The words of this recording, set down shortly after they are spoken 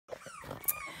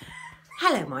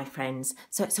Hello my friends,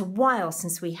 so it's a while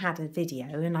since we had a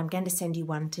video and I'm going to send you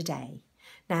one today.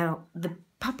 Now the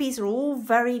puppies are all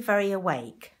very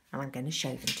awake and I'm going to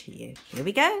show them to you. Here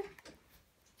we go.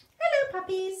 Hello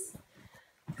puppies.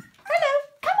 Hello,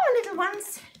 come on little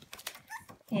ones.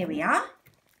 Here we are.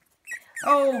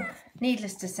 Oh,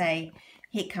 needless to say,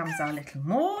 here comes our little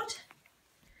Maud.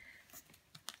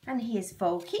 And here's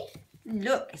Volky.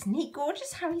 Look, isn't he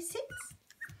gorgeous how he sits?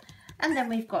 And then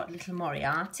we've got little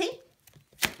Moriarty.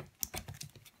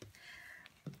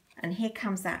 And here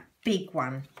comes that big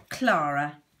one,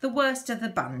 Clara, the worst of the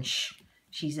bunch.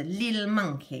 She's a little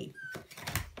monkey.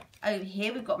 Over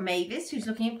here we've got Mavis, who's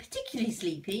looking particularly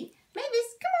sleepy.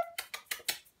 Mavis, come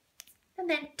on. And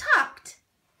then tucked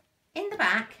in the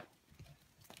back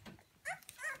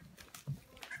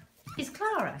is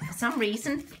Clara. For some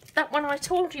reason, that one I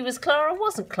told you was Clara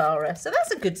wasn't Clara. So that's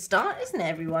a good start, isn't it,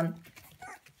 everyone?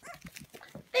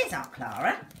 There's our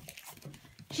Clara.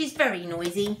 She's very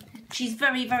noisy. She's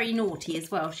very naughty as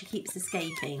well. She keeps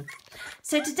escaping.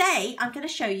 So today I'm going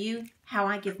to show you how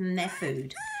I give them their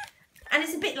food. And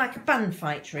it's a bit like a bun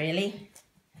fight, really.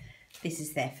 This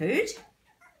is their food.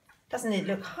 Doesn't it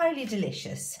look highly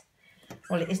delicious?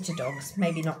 Well, it is to dogs.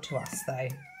 Maybe not to us, though.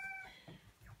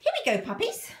 Here we go,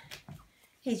 puppies.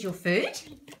 Here's your food.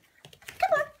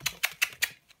 Come on.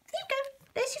 There you go.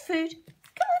 There's your food.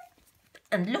 Come on.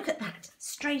 And look at that.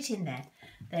 Straight in there.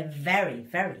 They're very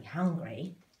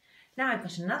hungry. Now I've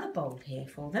got another bowl here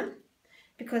for them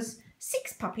because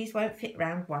 6 puppies won't fit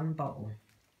round one bowl.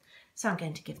 So I'm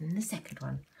going to give them the second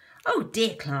one. Oh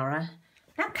dear, Clara.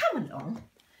 Now come along.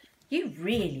 You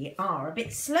really are a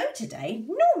bit slow today.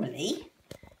 Normally,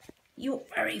 you're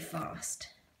very fast.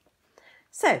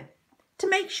 So, to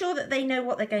make sure that they know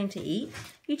what they're going to eat,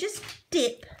 you just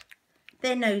dip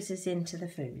their noses into the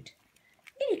food.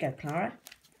 Here you go, Clara.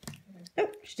 Oh,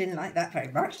 she didn't like that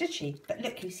very much, did she? But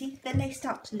look, you see, then they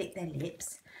start to lick their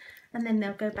lips and then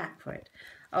they'll go back for it.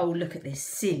 Oh, look at this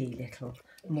silly little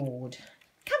Maud.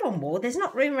 Come on, Maud, there's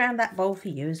not room around that bowl for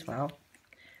you as well.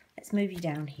 Let's move you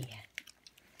down here.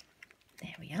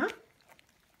 There we are.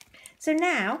 So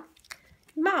now,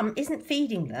 Mum isn't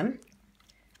feeding them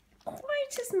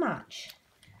quite as much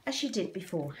as she did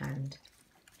beforehand.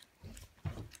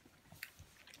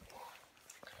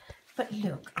 But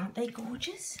look, aren't they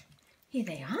gorgeous? Here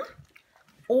they are,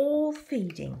 all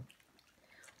feeding.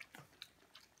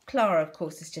 Clara, of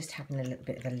course, is just having a little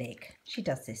bit of a lick. She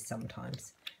does this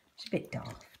sometimes. She's a bit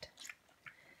daft.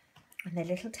 And their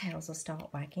little tails will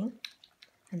start wagging.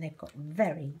 And they've got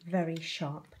very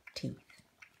sharp teeth.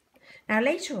 Now,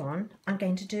 later on, I'm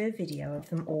going to do a video of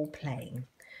them all playing.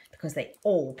 Because they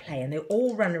all play and they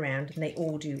all run around and they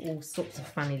all do all sorts of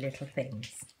funny little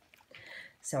things.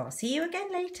 So I'll see you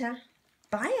again later.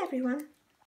 Bye, everyone.